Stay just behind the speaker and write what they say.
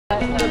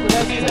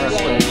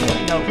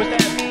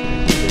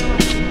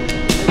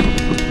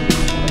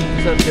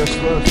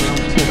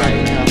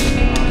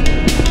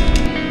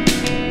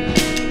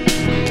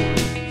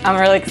I'm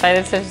really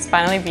excited to just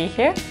finally be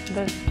here.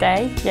 The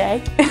day,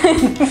 yay.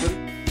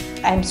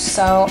 I'm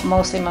so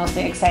mostly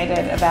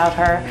excited about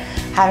her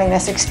having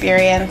this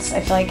experience. I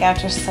feel like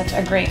Goucher's such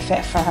a great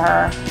fit for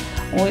her.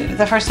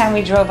 The first time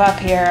we drove up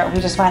here,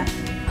 we just went,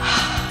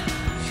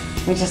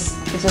 it just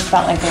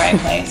felt like the right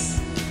place.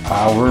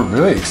 We're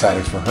really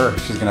excited for her.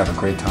 She's going to have a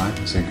great time.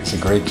 It's a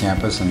great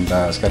campus, and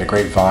it's got a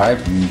great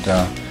vibe, and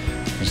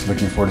just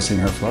looking forward to seeing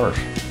her flourish.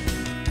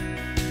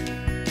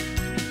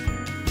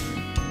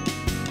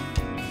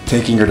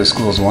 Taking her to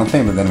school is one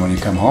thing, but then when you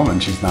come home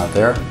and she's not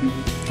there,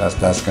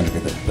 that's going to be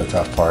the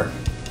tough part.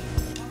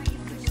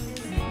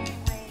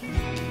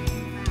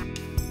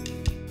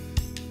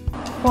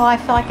 Well, I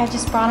feel like I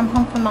just brought him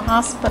home from the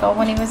hospital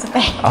when he was a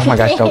baby. Oh my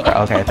gosh, don't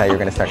cry. Okay, I thought you were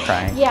going to start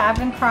crying. Yeah, I've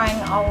been crying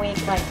all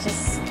week, like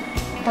just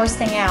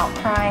bursting out,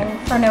 crying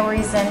for no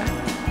reason.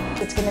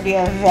 It's going to be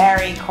a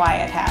very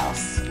quiet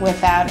house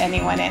without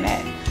anyone in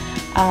it.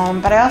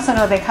 But I also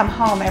know they come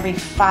home every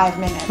 5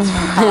 minutes from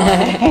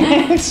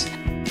college.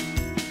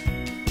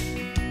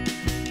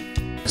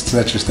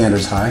 Set your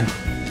standards high.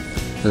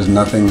 There's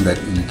nothing that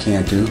you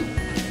can't do.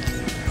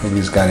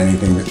 Nobody's got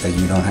anything that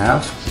you don't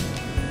have.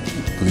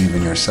 Believe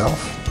in yourself.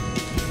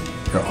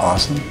 You're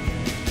awesome.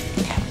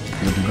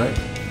 It'll be great.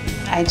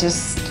 I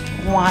just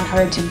want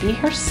her to be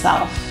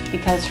herself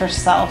because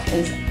herself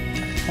is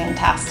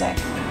fantastic.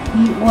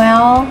 Eat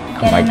well,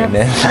 get my enough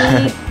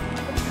goodness. sleep,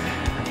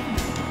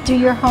 do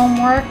your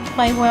homework,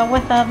 play well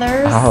with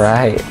others. All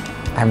right,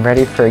 I'm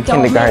ready for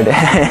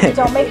kindergarten.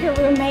 Don't make your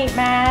roommate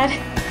mad.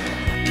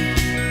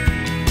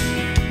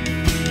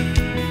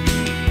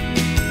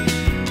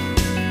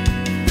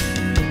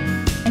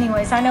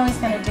 Anyways, I know he's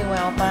going to do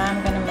well, but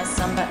I'm going to miss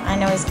him, but I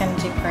know he's going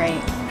to do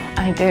great.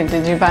 I do.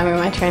 Did you buy me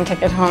my train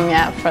ticket home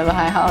yet for the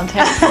high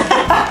holidays?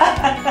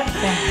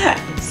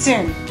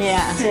 Soon.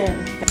 Yeah.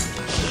 Soon.